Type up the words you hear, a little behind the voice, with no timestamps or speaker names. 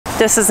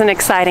This is an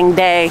exciting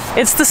day.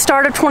 It's the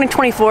start of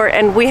 2024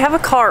 and we have a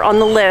car on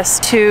the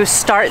list to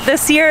start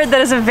this year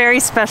that is a very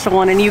special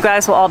one, and you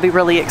guys will all be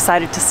really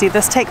excited to see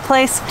this take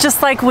place,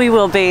 just like we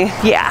will be.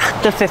 Yeah,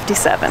 the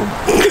 57.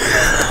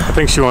 I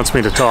think she wants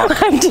me to talk.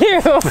 I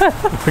do.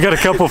 We got a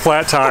couple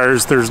flat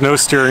tires. There's no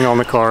steering on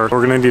the car.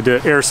 We're gonna need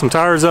to air some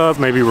tires up,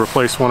 maybe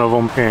replace one of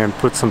them and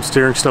put some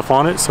steering stuff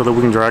on it so that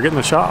we can drag it in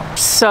the shop.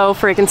 So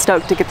freaking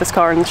stoked to get this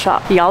car in the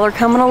shop. Y'all are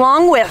coming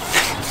along with.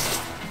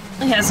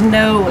 It has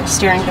no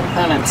steering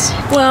components.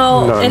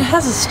 Well, none. It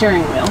has a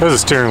steering wheel. It has a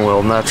steering wheel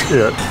and that's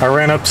it. I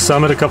ran up to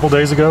Summit a couple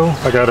days ago.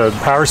 I got a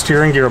power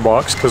steering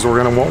gearbox because we're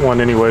gonna want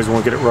one anyways when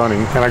we get it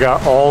running. And I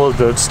got all of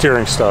the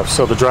steering stuff.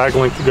 So the drag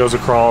link that goes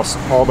across,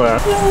 all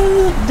that.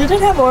 Did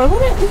it have oil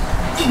in it?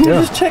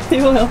 Yeah. Just check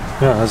the oil.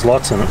 Yeah, there's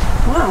lots in it.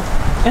 Wow.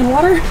 And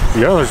water?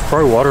 Yeah, there's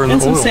probably water in the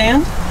oil. And some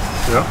sand?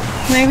 Yeah.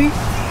 Maybe?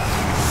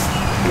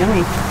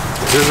 Yummy.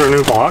 Here's our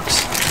new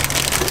box.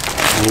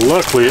 And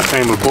luckily it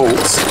came with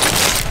bolts.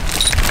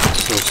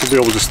 So she'll be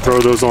able to just throw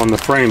those on the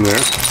frame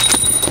there.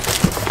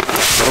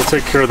 That'll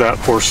take care of that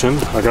portion.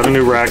 I got a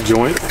new rag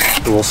joint.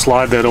 We'll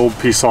slide that old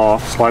piece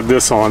off, slide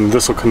this on.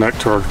 This will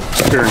connect to our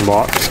steering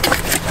box.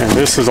 And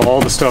this is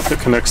all the stuff that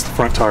connects the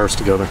front tires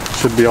together.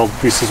 Should be all the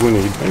pieces we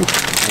need.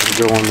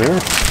 That'll go on there.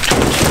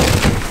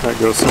 That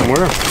goes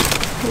somewhere.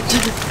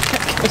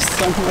 That goes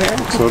somewhere.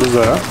 So does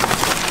that.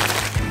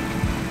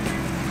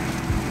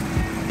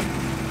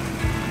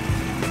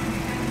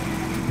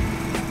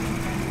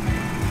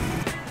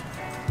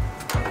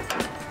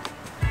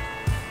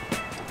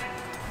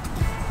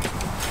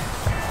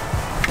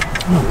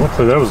 Oh,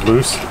 luckily that was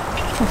loose.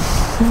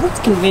 That's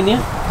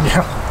convenient.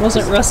 Yeah.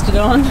 Wasn't rusted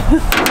on.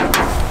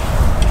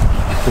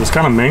 It was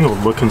kind of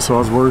mangled looking, so I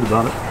was worried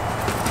about it.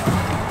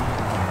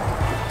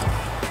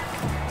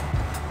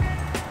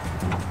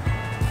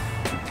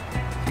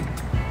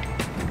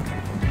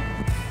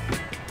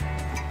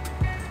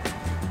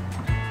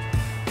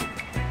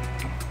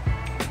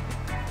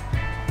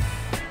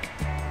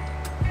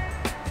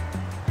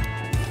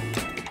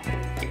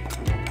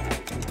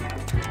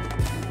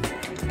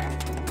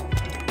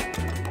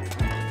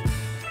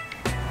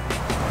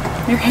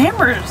 Your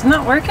hammer is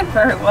not working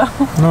very well.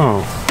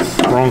 No,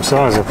 wrong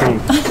size, I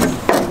think.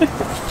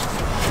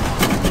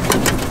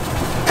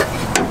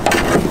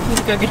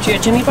 Let's go get you a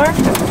Jimmy bar?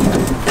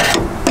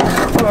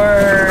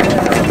 Or a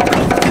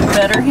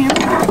better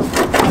hammer?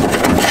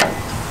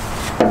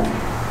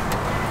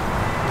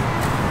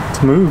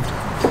 It's moved.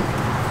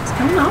 It's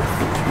coming off.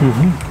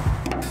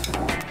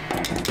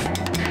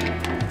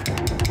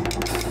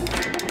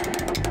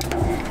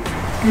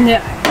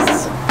 Nice.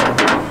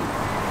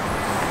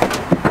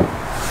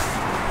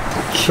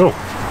 Sure.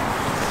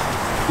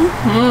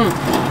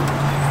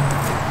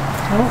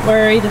 Don't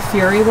worry, the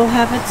Fury will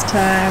have its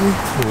time.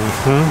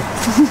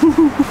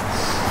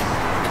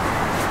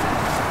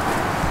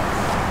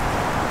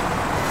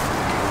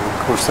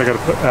 Of course, I got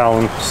to put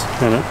Allen's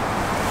in it,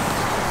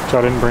 which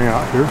I didn't bring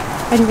out here.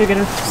 I can go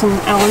get some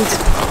Allen's.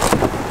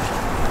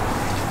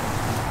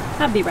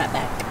 I'll be right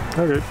back.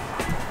 Okay.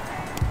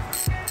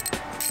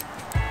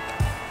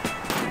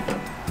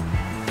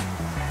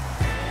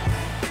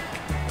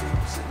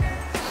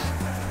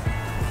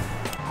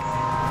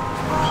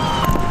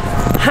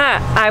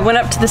 I went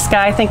up to the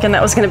sky thinking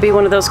that was going to be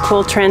one of those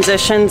cool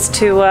transitions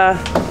to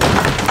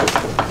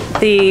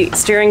the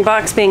steering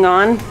box being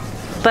on,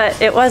 but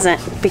it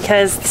wasn't,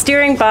 because the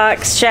steering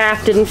box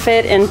shaft didn't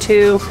fit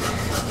into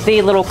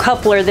the little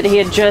coupler that he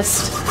had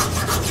just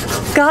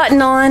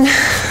gotten on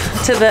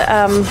to the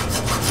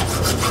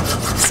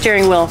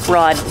steering wheel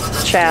rod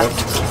shaft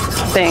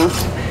thing.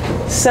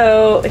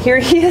 So here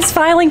he is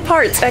filing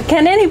parts.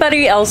 Can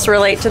anybody else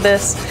relate to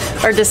this?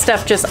 Or does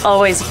stuff just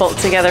always bolt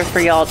together for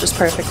y'all just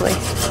perfectly?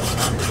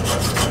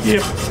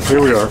 Yep,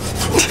 here we are.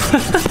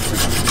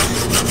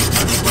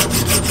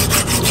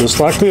 Just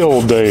like the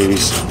old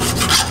days,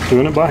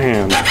 doing it by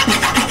hand.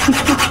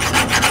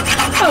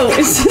 Oh,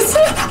 is this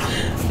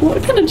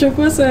what kind of joke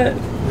was that?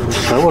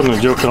 That wasn't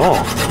a joke at all.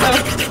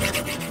 Oh.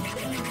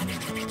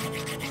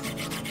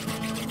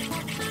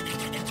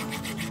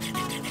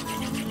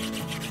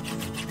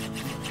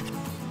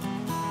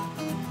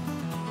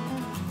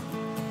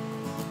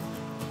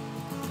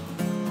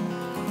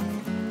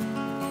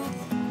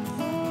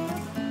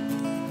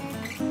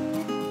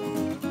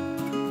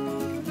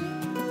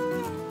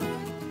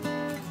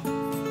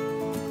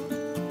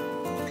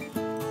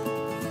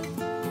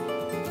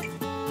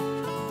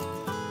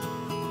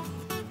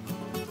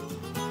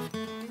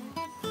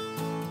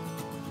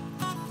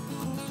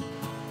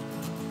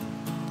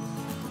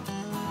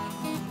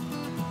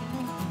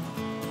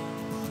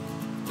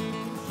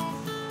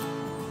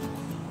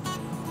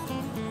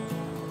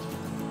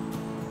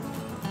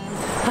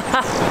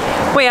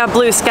 We have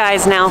blue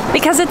skies now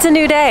because it's a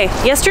new day.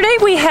 Yesterday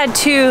we had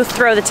to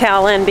throw the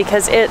towel in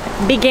because it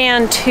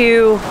began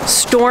to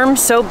storm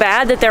so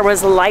bad that there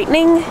was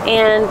lightning,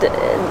 and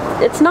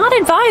it's not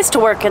advised to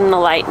work in the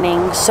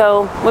lightning.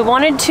 So we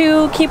wanted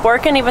to keep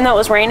working even though it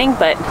was raining,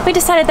 but we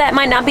decided that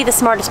might not be the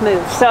smartest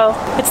move. So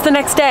it's the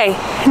next day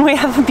and we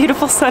have a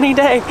beautiful sunny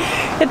day.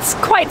 It's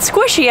quite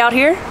squishy out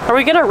here. Are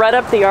we gonna rut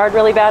up the yard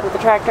really bad with the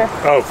tractor?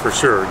 Oh, for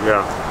sure,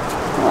 yeah.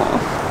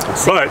 Oh,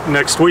 but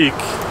next week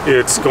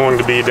it's going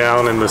to be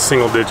down in the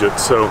single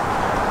digits, so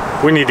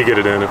we need to get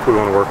it in if we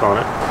want to work on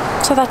it.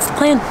 so that's the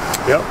plan.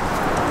 Yep.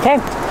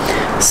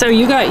 Okay. So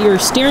you got your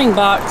steering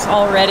box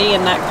all ready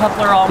and that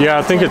coupler all Yeah,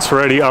 I think it's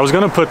ready. I was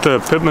going to put the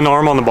pitman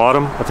arm on the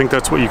bottom. I think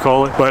that's what you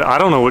call it. But I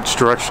don't know which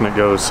direction it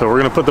goes. So we're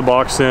going to put the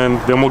box in,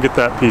 then we'll get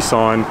that piece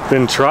on.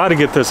 Then try to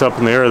get this up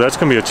in the air. That's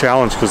going to be a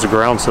challenge because the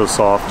ground's so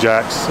soft.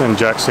 Jacks and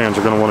jack stands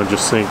are going to want to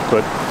just sink.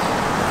 But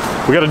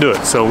we got to do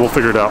it, so we'll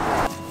figure it out.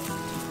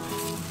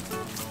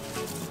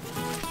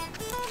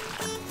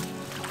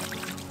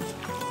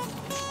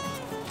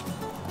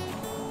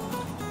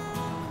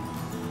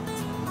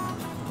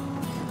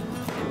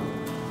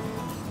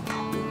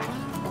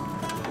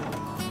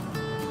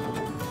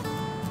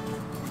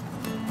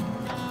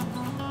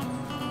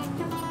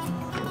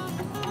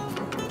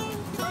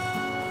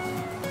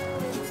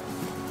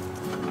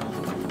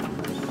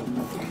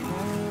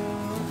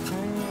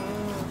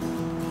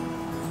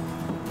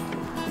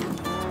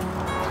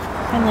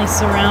 Finally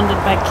surrounded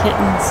by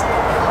kittens.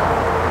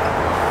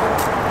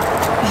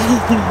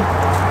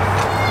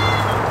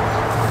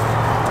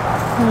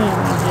 Oh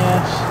my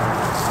gosh.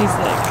 He's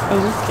like,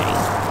 okay.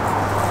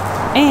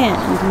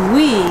 And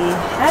we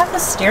have the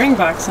steering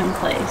box in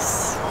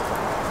place.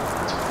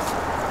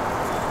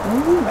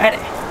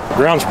 Alrighty. The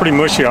ground's pretty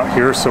mushy out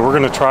here, so we're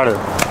going to try to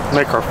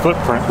make our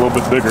footprint a little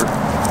bit bigger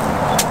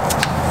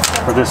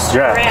for this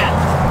jack.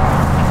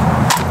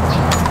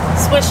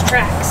 Swish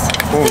tracks.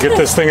 We'll get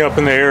this thing up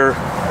in the air,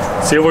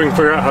 see if we can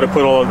figure out how to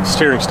put all the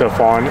steering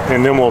stuff on,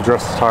 and then we'll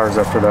adjust the tires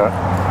after that.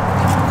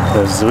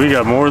 Because we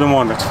got more than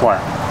one that's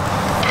flat.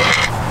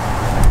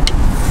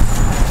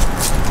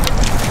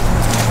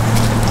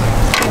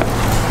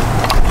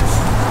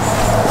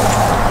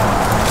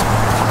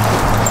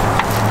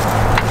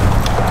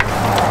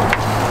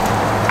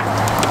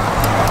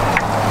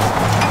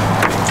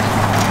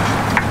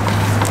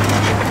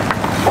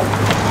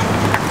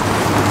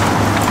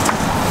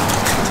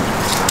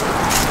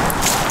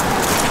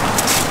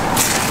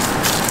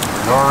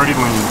 Already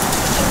lean.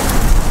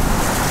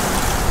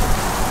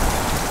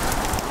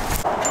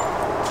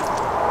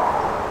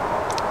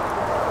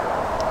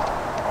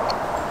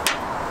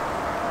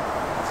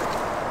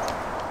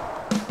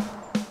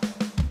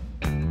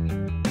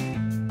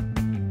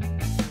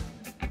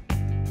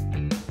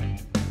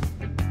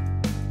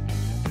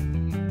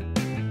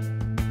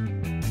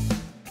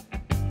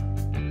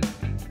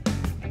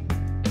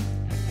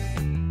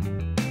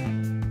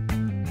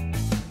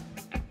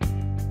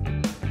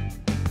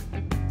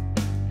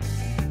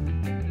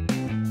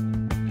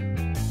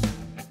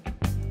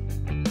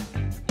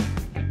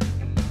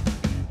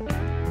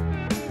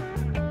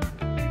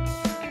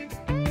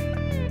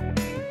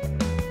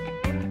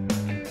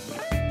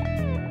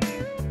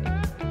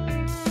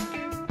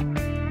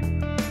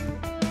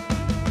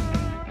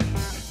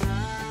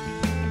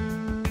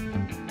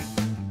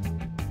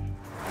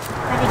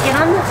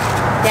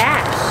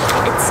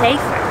 Safer.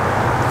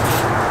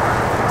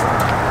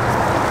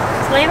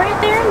 Lay right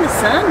there in the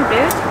sun,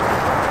 dude.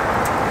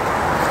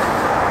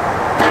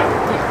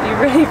 You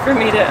ready for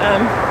me to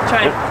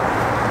try and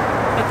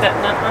put that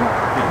nut on?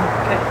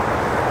 Okay.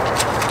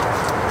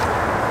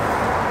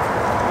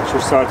 Once your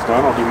side's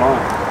done, I'll do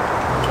mine.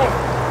 Okay.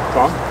 It's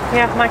on?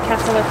 Yeah, my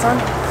castanet's on.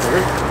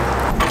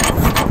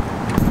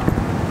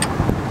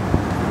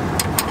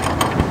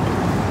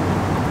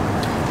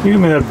 You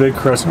give me that big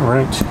crescent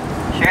wrench.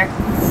 Sure.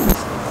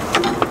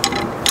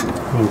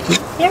 Thank you.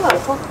 You're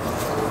welcome.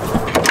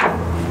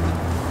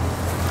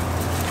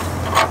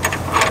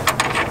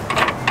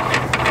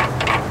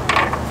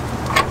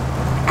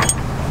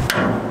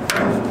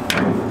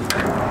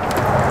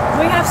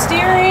 We have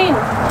steering.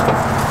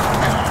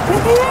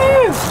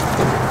 Woohoo!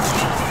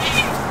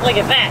 Look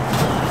at that.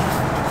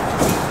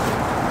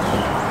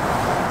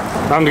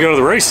 Time to go to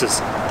the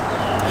races.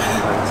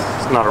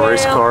 It's not a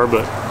race car,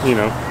 but you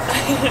know.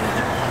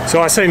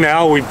 So I say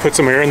now we put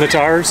some air in the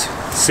tires,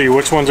 see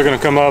which ones are going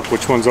to come up,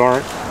 which ones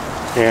aren't,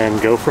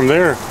 and go from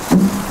there.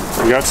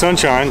 We got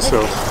sunshine,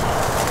 so.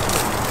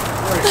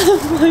 Oh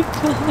my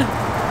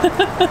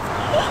god.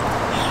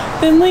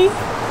 Finley?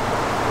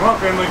 Come on,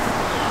 Finley.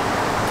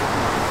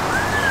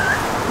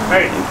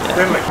 Hey,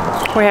 Finley.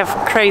 We have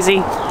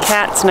crazy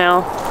cats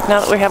now.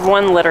 Now that we have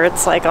one litter,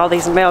 it's like all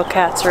these male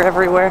cats are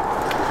everywhere.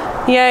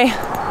 Yay.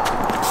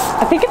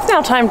 I think it's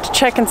now time to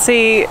check and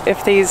see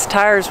if these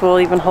tires will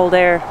even hold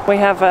air. We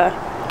have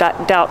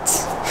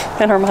doubts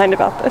in our mind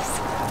about this.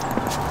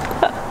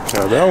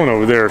 Yeah, that one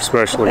over there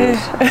especially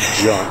is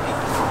junk.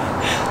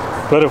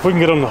 But if we can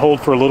get them to hold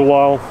for a little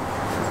while,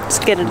 let's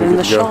get it in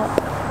the shop.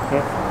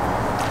 Yeah.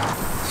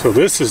 So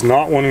this is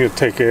not wanting to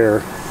take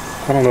air.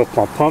 I don't know if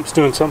my pump's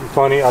doing something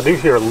funny. I do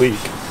hear a leak.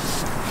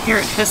 Hear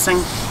it hissing.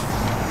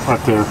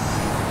 Right there.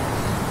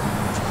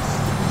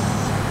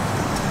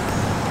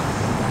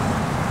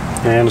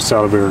 And it's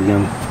out of air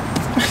again.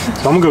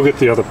 So I'm gonna go get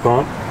the other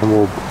pump and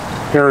we'll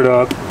air it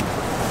up,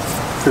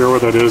 figure out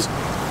what that is.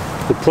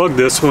 We'll plug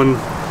this one.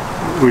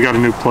 We got a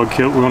new plug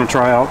kit we want to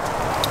try out.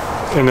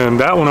 And then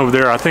that one over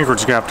there, I think we're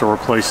just gonna have to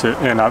replace it.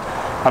 And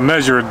I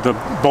measured the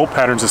bolt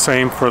pattern's the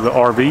same for the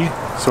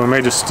RV, so we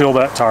may just steal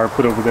that tire,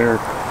 put over there.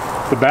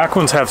 The back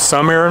ones have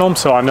some air in them,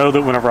 so I know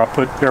that whenever I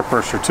put air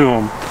pressure to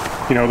them,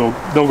 you know,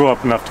 they'll go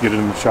up enough to get it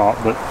in the shop.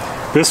 But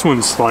this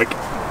one's like,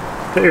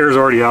 the air's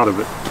already out of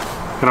it.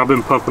 And I've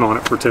been pumping on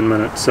it for 10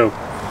 minutes, so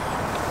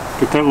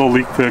get that little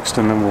leak fixed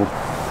and then we'll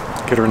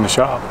get her in the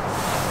shop.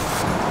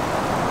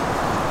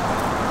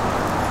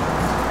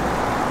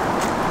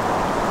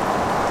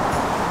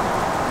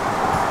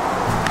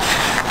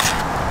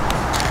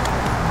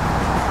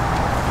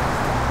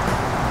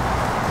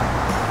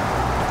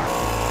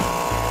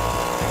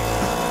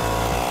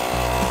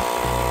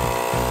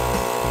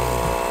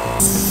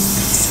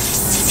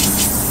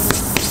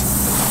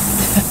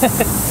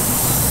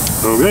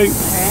 Okay.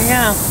 There you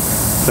go.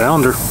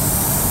 Found her.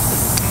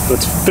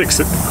 Let's fix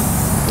it.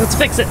 Let's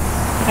fix it.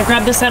 I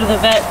grabbed this out of the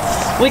vet.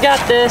 We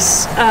got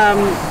this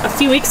a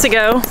few weeks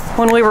ago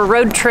when we were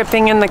road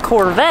tripping in the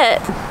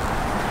Corvette.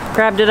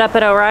 Grabbed it up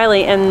at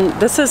O'Reilly, and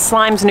this is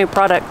Slime's new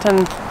product,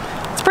 and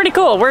it's pretty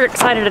cool. We're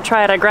excited to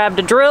try it. I grabbed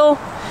a drill,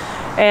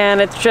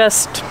 and it's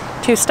just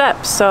 2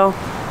 steps. So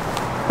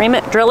ream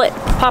it, drill it,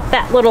 pop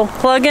that little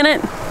plug in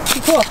it.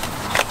 Pretty cool.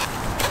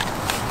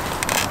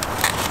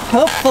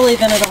 Hopefully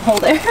then it'll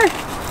hold air.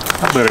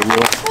 I bet it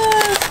will.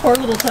 Poor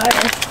little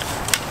tire.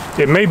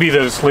 It may be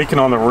that it's leaking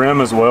on the rim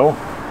as well,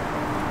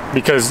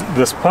 because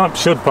this pump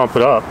should pump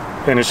it up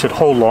and it should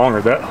hold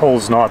longer. That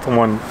hole's not the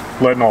one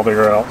letting all the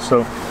air out.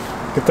 So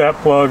get that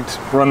plugged,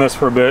 run this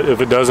for a bit. If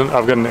it doesn't,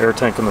 I've got an air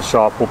tank in the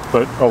shop. We'll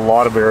put a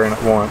lot of air in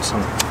at once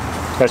and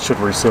that should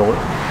reseal it.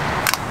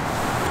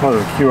 Oh,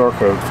 there's a QR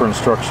code for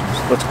instructions.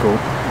 That's cool.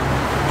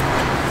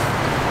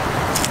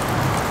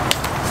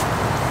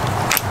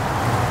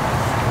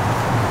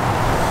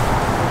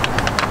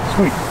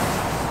 Sweet.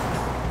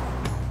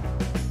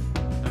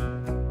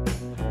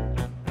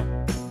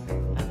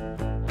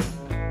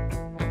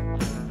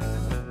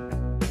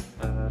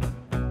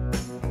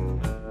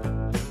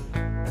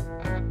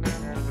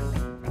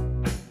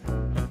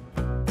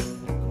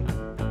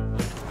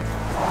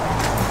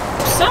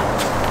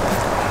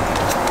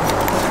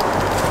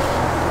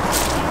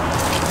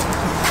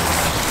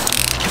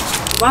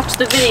 Watch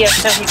the video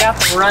so he got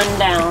the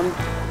rundown.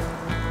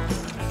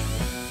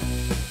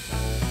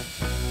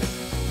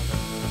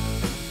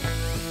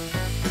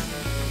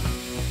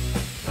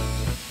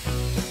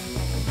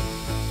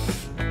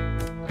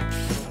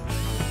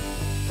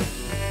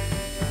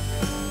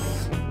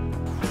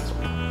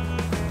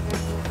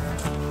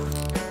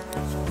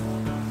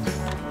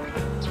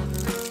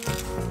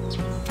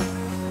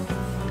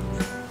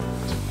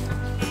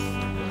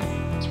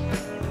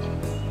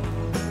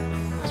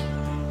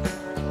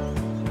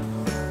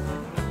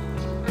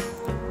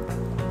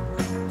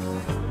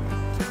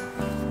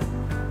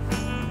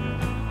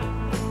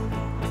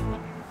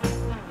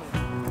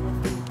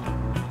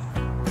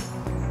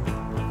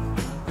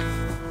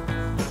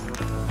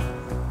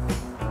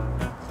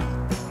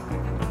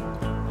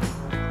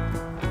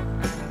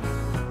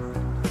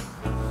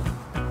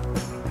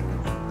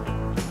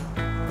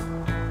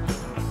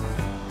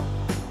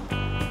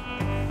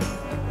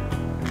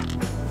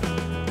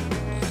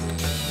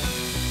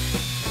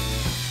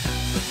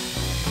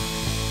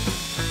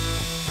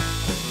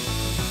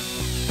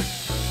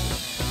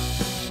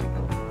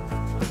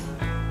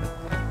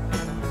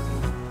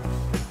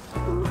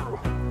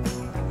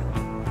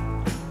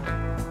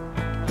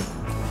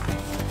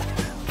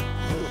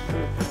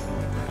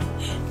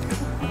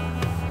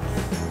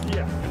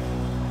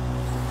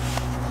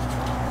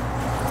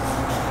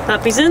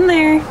 Puppy's in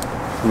there.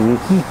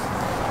 Mm-hmm.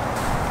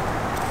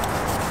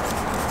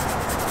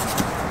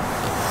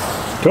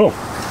 Cool.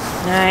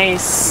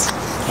 Nice.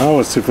 Oh,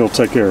 let's see if it'll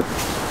take care.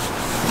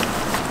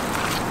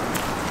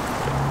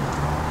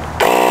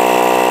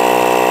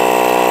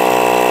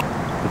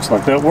 Looks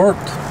like that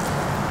worked.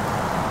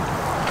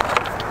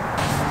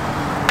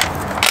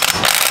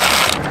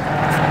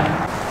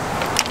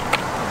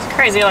 It's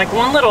crazy, like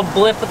one little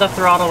blip of the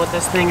throttle with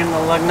this thing and the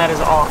lug nut is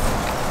off.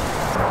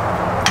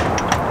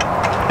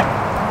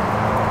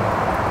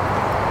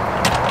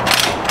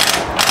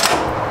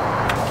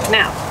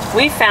 Now,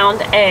 we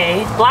found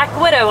a Black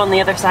Widow on the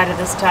other side of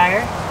this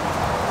tire,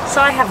 so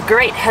I have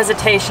great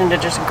hesitation to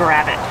just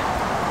grab it.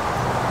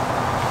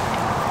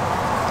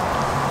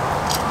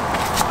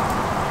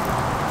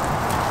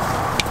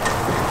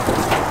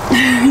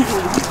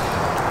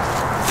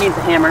 Need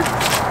the hammer.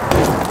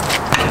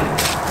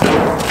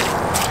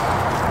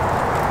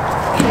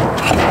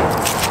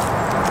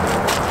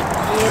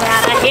 Get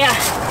out of here.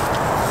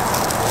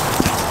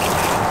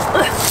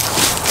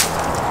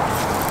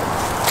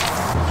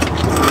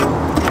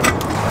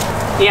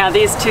 Yeah,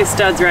 these two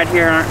studs right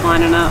here aren't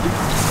lining up.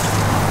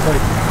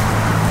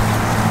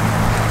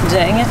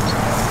 Dang it.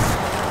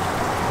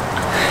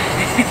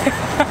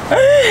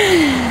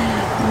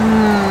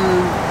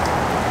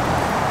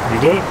 You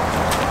did it?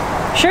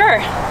 Sure.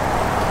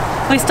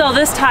 We stole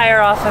this tire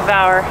off of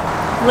our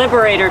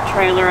Liberator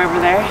trailer over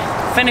there.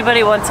 If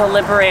anybody wants a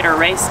Liberator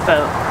race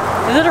boat.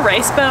 Is it a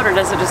race boat or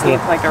does it just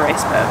look like a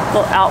race boat?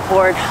 Little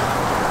outboard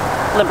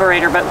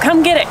Liberator boat.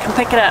 Come get it, come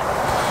pick it up.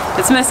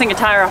 It's missing a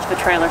tire off the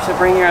trailer, so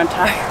bring your own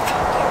tire.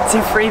 It's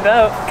a free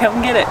boat,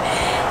 come get it.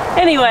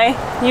 Anyway,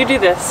 you do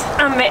this.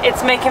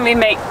 It's making me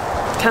make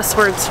cuss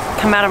words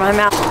come out of my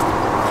mouth.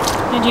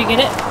 Did you get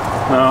it?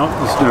 No,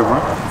 it's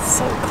different. It's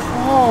so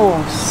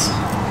close.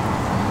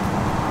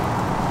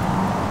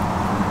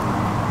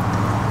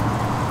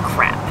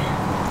 Crap.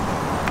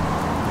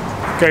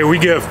 Okay,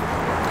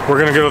 we're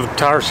gonna go to the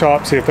tire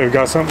shop, see if they've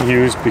got something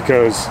used,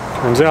 because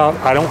turns out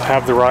I don't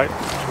have the right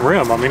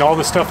rim. I mean, all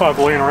the stuff I've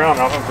laying around,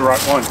 I don't have the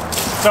right one.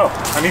 So,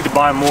 I need to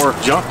buy more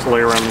junk to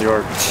lay around the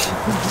yard.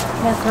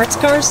 Yeah, parts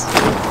cars?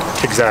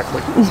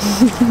 Exactly.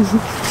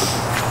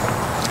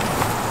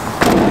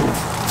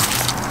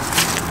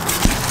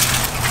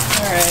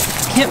 Alright,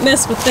 can't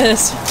mess with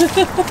this.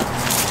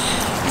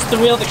 It's the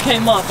wheel that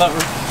came off of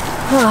her.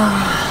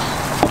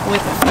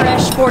 With a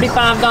fresh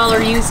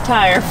 $45 used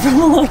tire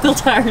from a local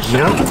tire shop.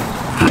 Yep.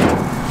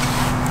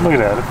 Look at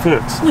that, it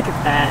fits. Look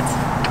at that.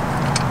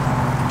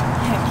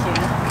 Heck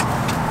yeah.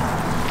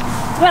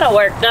 That'll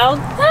work, dog.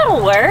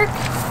 That'll work.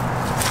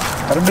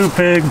 That'll do,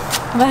 pig.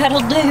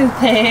 That'll do,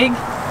 pig.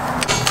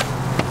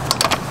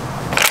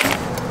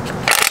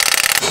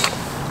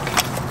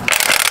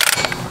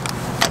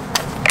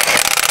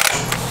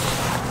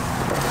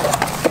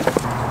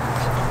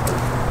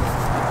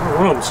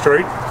 One of them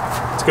straight.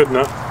 It's good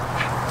enough.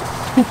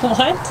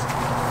 What?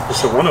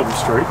 Just said one of them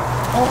straight.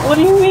 What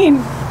do you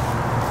mean?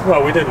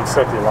 Well, we didn't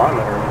set the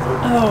alignment or anything.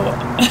 Oh.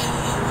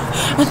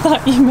 I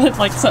thought you meant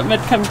like something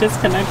had come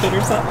disconnected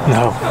or something.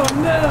 No. Oh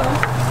no.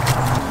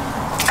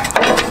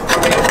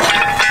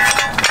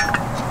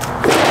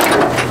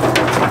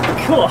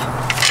 Cool.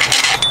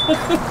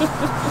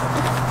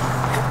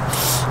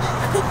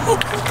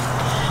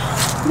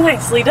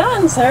 Nicely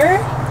done, sir.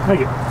 Thank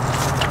you.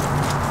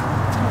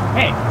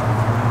 Hey.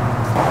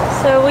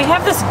 So we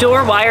have this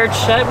door wired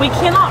shut. We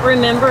cannot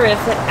remember if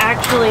it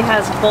actually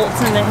has bolts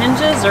in the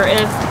hinges or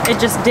if it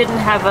just didn't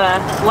have a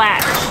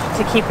latch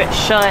to keep it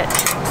shut.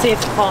 See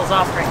if it falls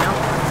off right now.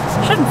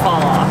 It shouldn't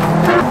fall off.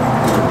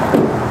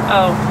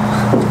 Oh.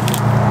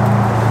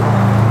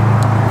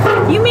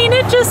 You mean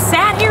it just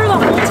sat here the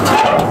whole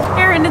time?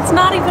 Aaron, it's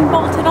not even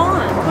bolted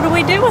on. What do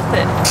we do with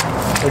it?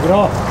 Take it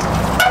off.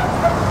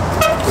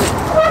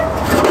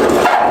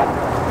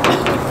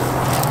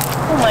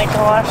 Oh my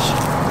gosh.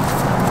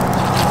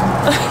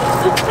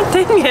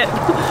 Dang it.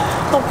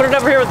 I'll put it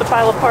over here with the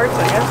pile of parts,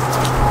 I guess.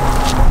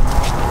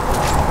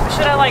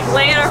 Should I like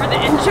lay it over the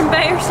engine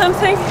bay or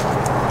something?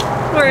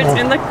 Where it's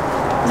in the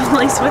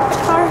place with the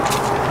car?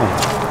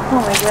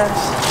 Oh my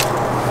gosh.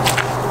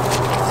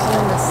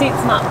 And the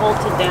seat's not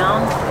bolted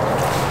down.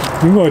 You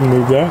can go ahead and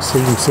move that so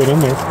you can sit in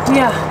there.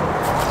 Yeah.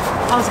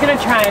 I was gonna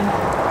try and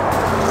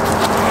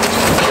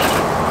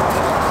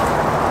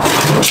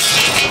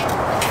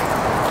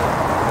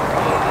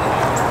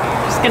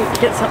gonna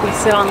get something to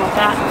sit on like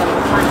that.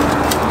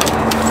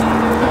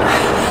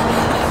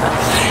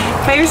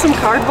 Can I use some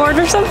cardboard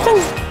or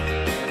something?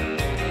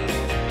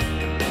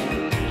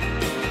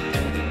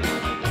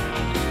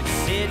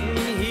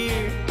 Sitting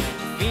here,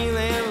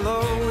 feeling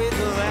low with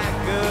a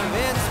lack of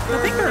inspiration. I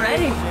think we're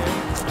ready.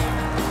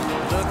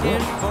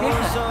 Looking for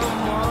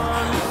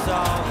someone to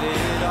solve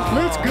it all.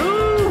 Let's go!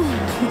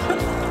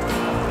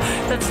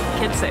 That's what the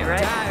kids say,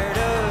 right? Tired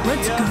of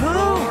Let's you go.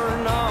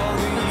 ignoring all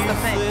the That's the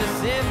thing.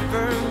 useless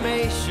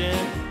information.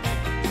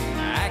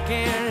 I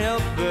can't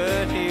help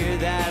but hear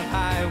that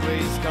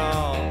highway's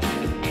call.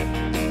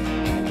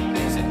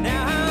 So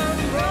now I'm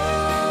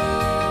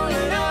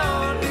rolling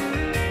on,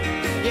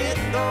 get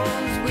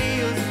those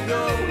wheels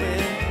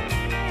going.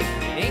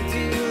 It ain't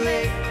too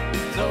late,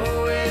 it's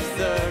always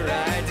the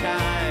right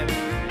time.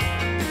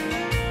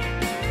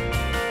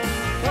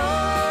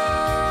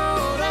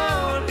 Hold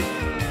on,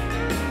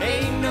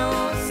 ain't no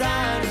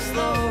sign of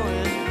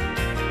slowing.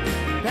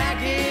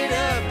 Pack it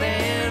up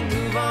and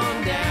move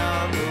on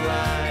down the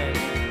line.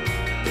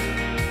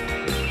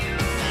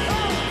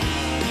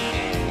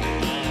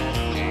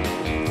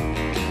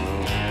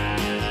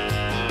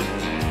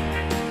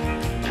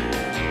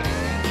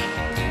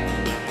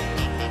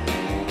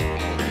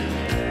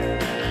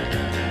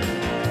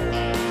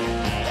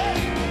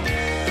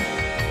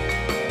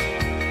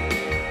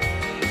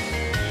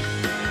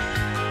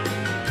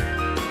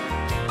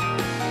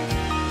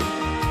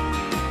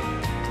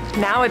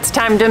 Now it's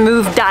time to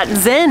move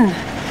 .Zen.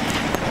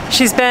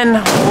 She's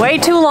been way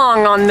too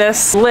long on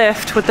this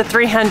lift with the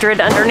 300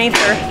 underneath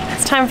her.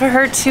 It's time for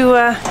her to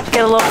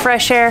get a little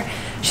fresh air.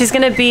 She's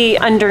gonna be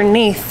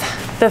underneath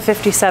the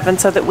 57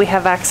 so that we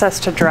have access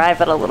to drive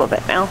it a little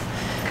bit now.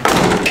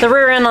 The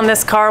rear end on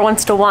this car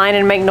wants to whine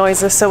and make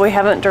noises, so we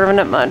haven't driven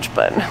it much,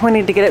 but we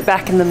need to get it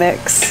back in the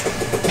mix.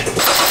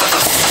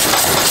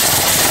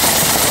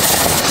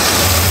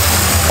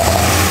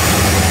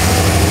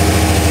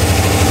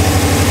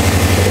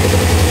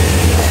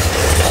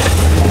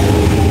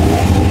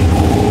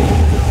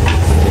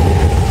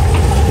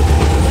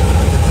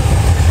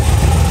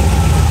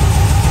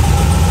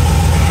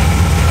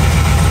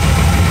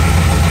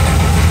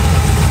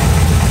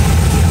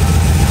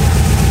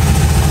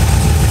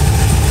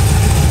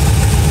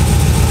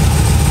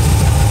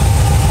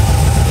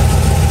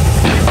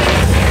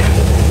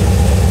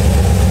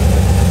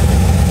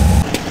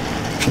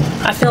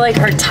 I feel like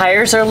her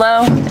tires are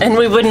low, and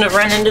we wouldn't have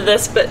run into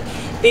this, but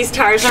these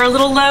tires are a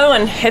little low,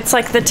 and it's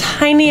like the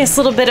tiniest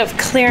little bit of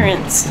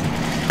clearance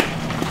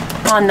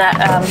on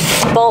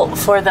that bolt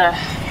for the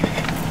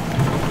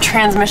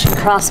transmission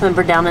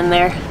crossmember down in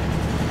there.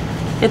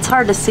 It's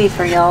hard to see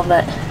for y'all,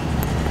 but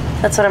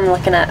that's what I'm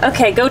looking at.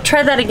 Okay, go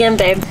try that again,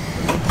 babe.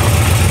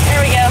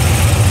 There we go.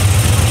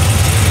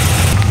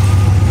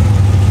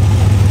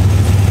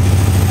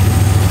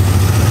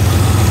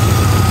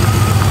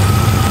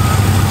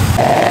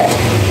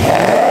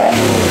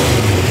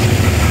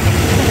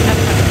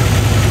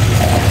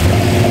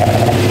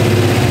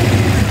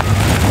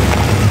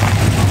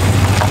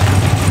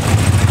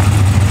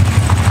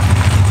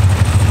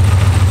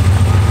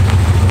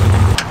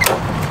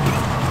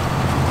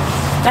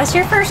 That's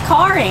your first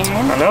car, Aaron.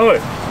 I know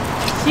it.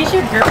 She's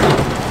your girl.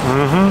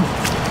 Mm-hmm.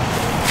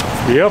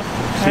 Yep.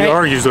 She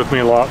argues with me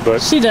a lot,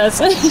 but she does.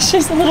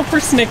 She's a little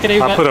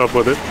persnickety. I put up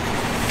with it.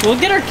 We'll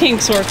get our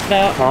kinks worked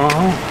out.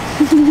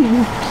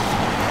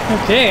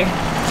 Okay.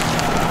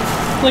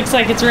 Looks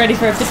like it's ready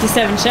for a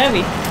 57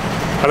 Chevy.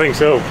 I think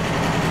so.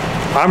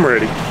 I'm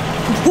ready.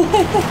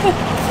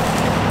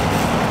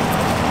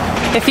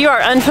 If you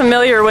are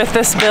unfamiliar with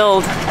this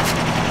build,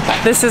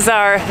 this is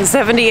our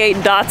 78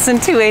 Datsun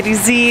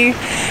 280Z,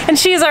 and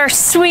she's our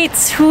sweet,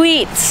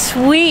 sweet,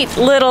 sweet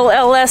little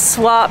LS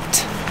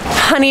swapped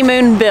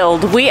honeymoon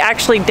build. We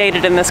actually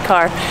dated in this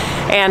car,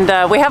 and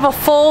we have a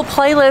full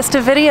playlist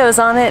of videos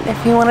on it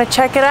if you want to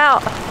check it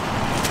out.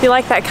 If you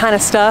like that kind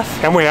of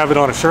stuff. And we have it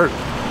on a shirt.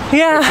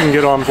 Yeah. You can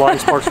get on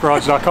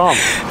blindsparksgarage.com.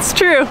 It's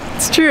true,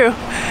 it's true.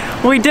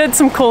 We did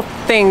some cool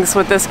things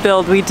with this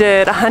build. We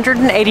did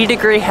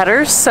 180-degree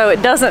headers, so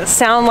it doesn't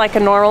sound like a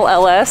normal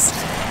LS,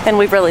 and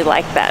we really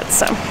like that.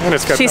 So and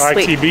it's got the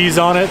ITBs sweet.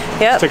 on it,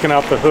 sticking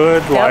out the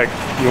hood. Like,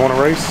 you want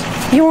to race?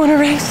 You want to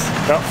race?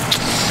 Yep.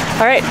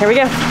 All right, here we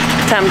go.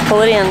 Time to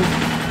pull it in.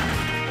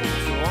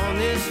 So on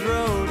this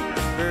road,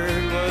 the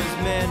bird was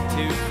meant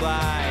to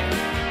fly.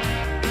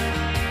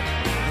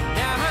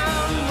 Now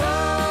I'm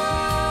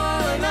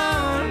rolling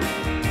on,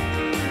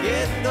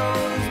 get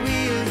those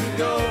wheels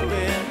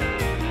going.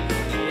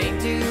 It ain't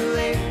too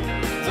late,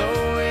 it's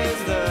always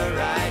the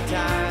right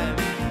time.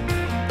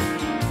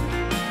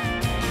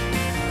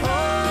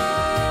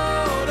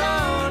 Hold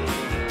on,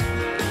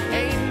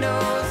 ain't no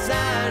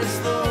sign of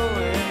slowing.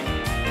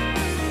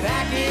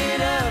 Back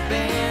it up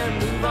and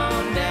move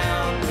on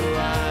down the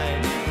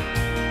line.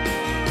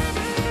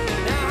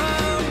 Now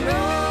I'm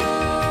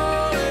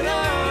rolling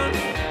on,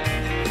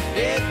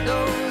 get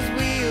those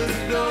wheels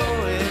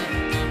going.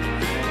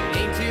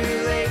 Ain't too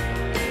late,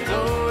 it's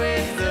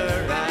always the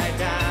right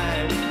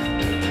time.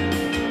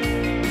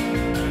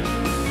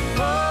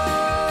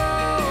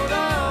 Hold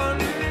on,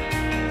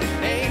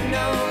 ain't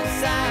no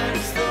sign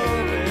of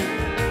slowing.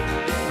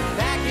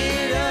 Back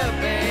it up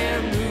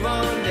and move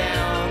on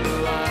down the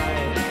line.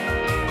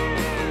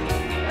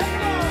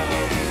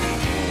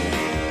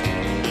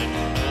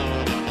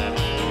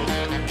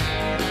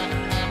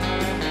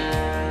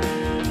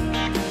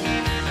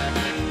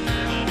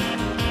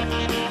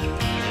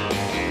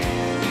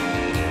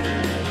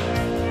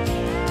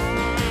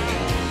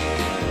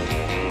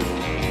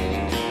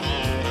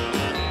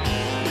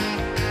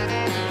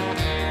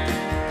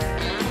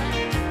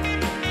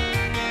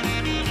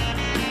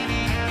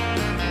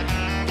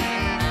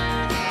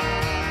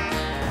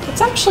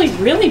 It's actually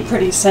really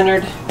pretty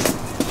centered.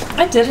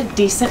 I did a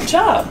decent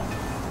job.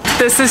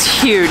 This is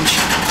huge.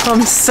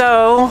 I'm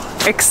so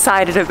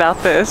excited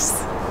about this.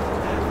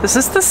 This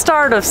is the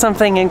start of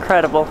something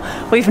incredible.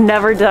 We've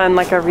never done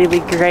like a really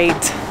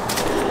great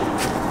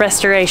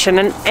restoration,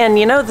 and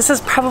you know, this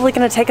is probably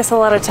gonna take us a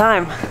lot of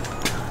time,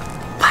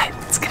 but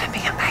it's gonna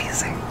be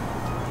amazing.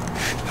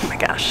 Oh my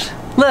gosh.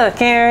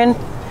 Look, Aaron.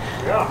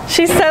 Yeah.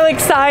 She's so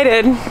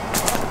excited.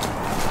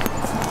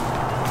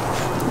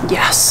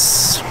 Yes.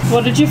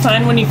 What did you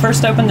find when you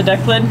first opened the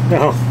deck lid?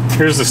 Oh,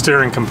 here's the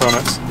steering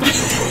components.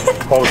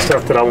 All the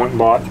stuff that I went and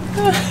bought.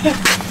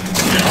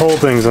 Whole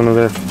thing's under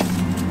there.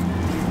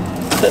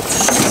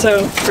 That's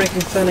so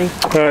freaking funny.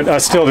 I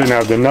still didn't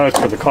have the nuts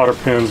or the cotter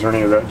pins or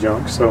any of that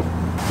junk, so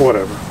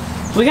whatever.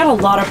 We got a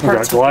lot of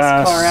parts got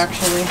glass, with this car,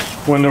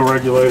 actually. Window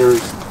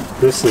regulators.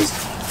 This is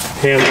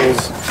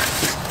handles,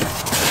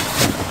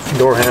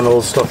 door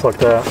handles, stuff like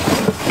that.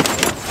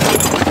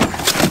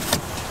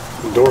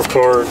 Door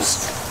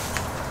cards,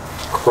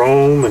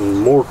 chrome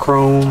and more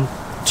chrome.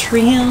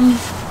 Trim.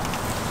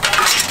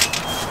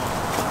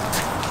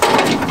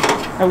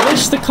 I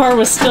wish the car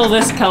was still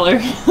this color.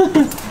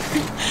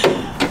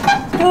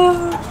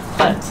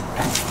 But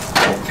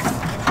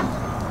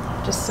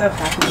just so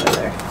happy with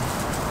her.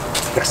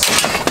 Yes.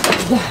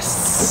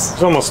 Yes.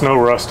 There's almost no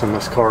rust in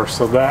this car,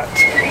 so that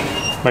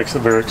makes it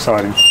very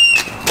exciting.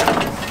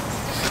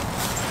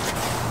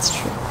 That's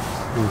true.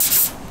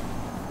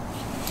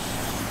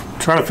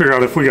 Trying to figure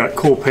out if we got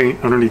cool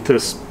paint underneath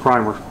this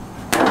primer.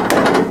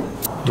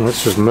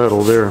 That's just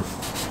metal there.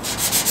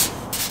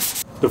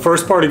 The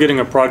first part of getting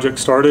a project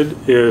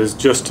started is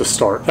just to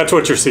start. That's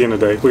what you're seeing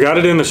today. We got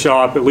it in the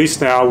shop. At least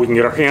now we can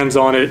get our hands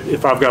on it.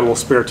 If I've got a little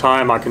spare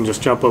time, I can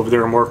just jump over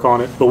there and work on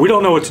it. But we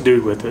don't know what to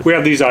do with it. We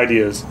have these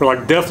ideas. We're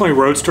like, definitely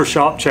roadster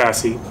shop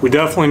chassis. We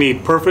definitely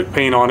need perfect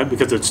paint on it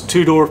because it's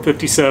 2-door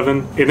 57.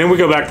 And then we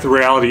go back to the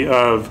reality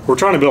of we're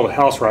trying to build a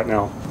house right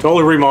now.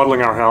 Totally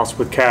remodeling our house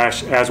with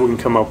cash as we can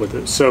come up with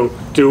it. So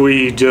do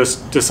we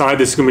just decide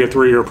this is going to be a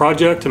 3-year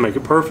project to make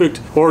it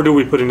perfect? Or do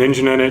we put an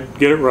engine in it,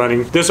 get it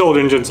running? This old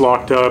engine's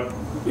locked up.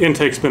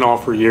 Intake's been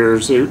off for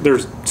years.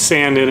 There's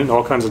sand in it and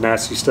all kinds of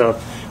nasty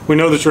stuff. We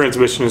know the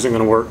transmission isn't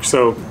going to work.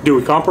 So do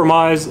we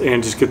compromise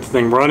and just get the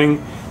thing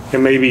running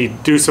and maybe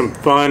do some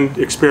fun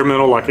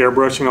experimental like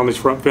airbrushing on these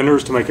front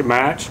fenders to make it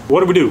match?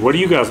 What do we do? What do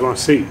you guys want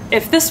to see?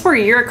 If this were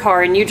your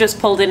car and you just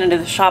pulled it into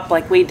the shop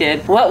like we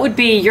did, what would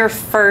be your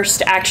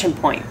first action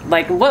point?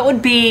 Like, what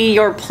would be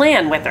your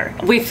plan with her?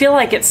 We feel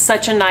like it's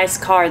such a nice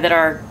car that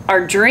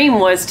our dream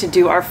was to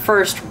do our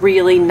first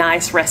really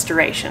nice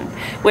restoration,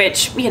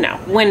 which, you know,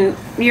 when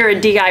you're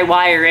a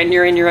DIYer and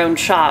you're in your own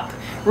shop,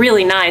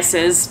 really nice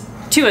is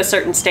to a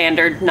certain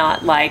standard,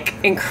 not like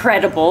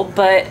incredible,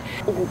 but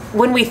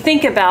when we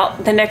think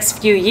about the next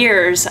few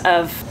years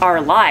of our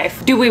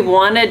life, do we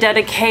want to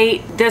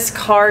dedicate this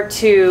car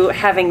to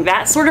having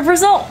that sort of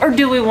result, or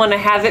do we want to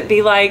have it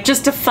be like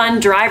just a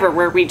fun driver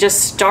where we just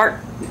start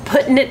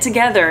putting it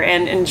together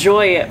and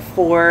enjoy it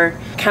for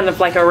kind of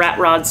like a rat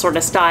rod sort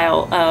of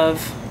style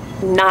of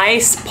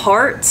nice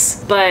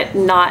parts, but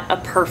not a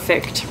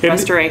perfect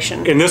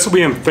restoration. And this will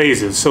be in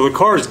phases, so the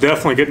car is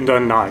definitely getting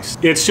done nice.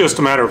 It's just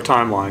a matter of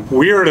timeline.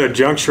 We are at a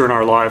juncture in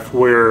our life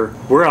where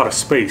we're out of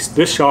space.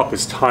 This shop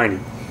is tiny.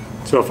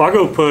 So if I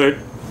go put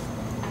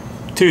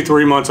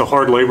 2-3 months of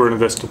hard labor into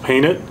this to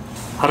paint it,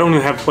 I don't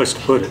even have a place to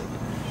put it.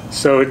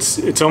 So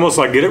it's almost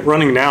like get it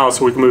running now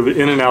so we can move it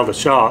in and out of the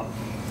shop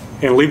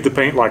and leave the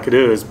paint like it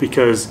is,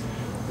 because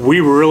we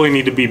really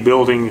need to be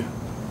building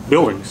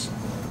buildings.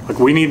 Like,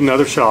 we need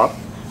another shop,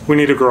 we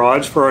need a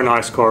garage for our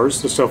nice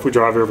cars, the stuff we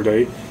drive every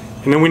day,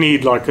 and then we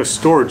need like a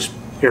storage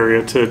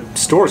area to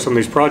store some of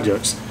these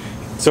projects.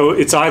 So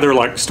it's either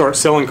like start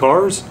selling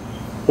cars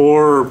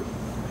or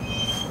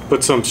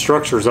put some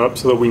structures up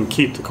so that we can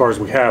keep the cars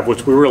we have,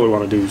 which we really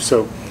want to do.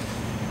 So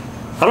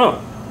I don't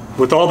know,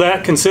 with all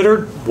that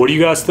considered, what do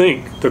you guys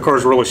think? The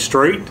car's really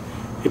straight,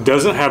 it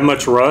doesn't have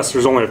much rust,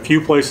 there's only a few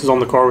places on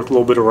the car with a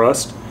little bit of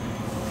rust.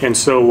 And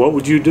so what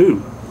would you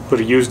do? Put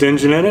a used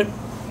engine in it?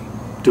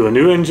 Do a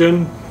new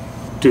engine,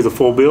 do the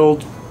full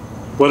build?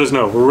 Let us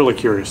know, we're really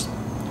curious.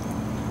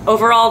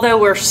 Overall though,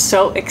 we're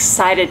so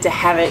excited to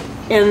have it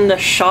in the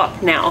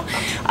shop now.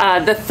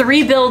 The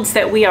 3 builds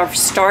that we are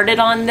started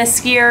on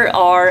this year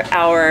are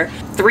our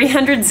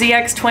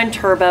 300ZX twin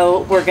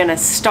turbo. We're gonna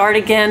start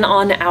again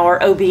on our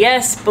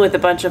OBS with a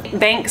bunch of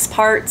Banks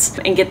parts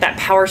and get that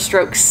Power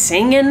Stroke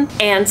singing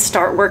and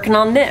start working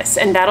on this.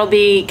 And that'll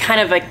be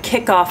kind of a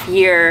kickoff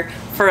year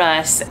for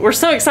us. We're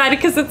so excited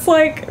because it's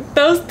like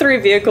those 3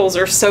 vehicles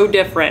are so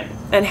different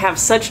and have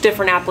such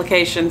different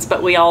applications,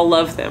 but we all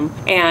love them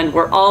and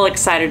we're all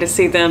excited to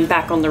see them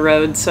back on the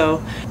road.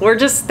 So we're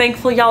just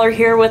thankful y'all are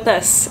here with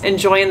us,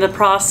 enjoying the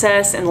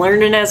process and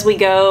learning as we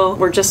go.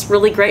 We're just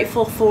really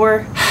grateful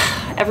for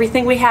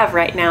everything we have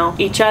right now,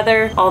 each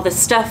other, all the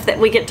stuff that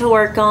we get to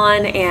work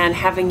on, and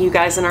having you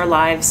guys in our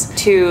lives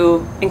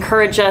to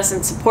encourage us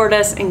and support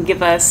us and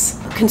give us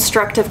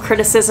constructive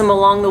criticism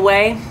along the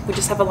way. We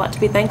just have a lot to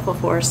be thankful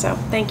for. So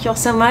thank y'all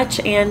so much,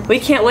 and we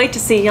can't wait to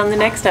see you on the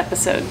next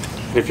episode.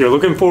 If you're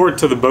looking forward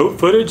to the boat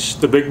footage,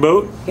 the big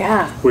boat,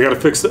 Yeah. we got to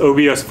fix the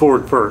OBS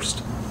forward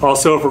first.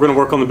 Also, if we're going to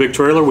work on the big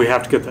trailer, we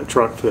have to get that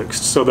truck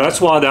fixed. So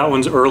that's why that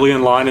one's early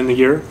in line in the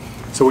year,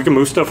 so we can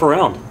move stuff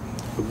around.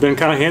 We've been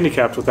kind of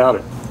handicapped without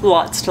it.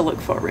 Lots to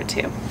look forward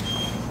to.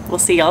 We'll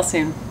see y'all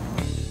soon.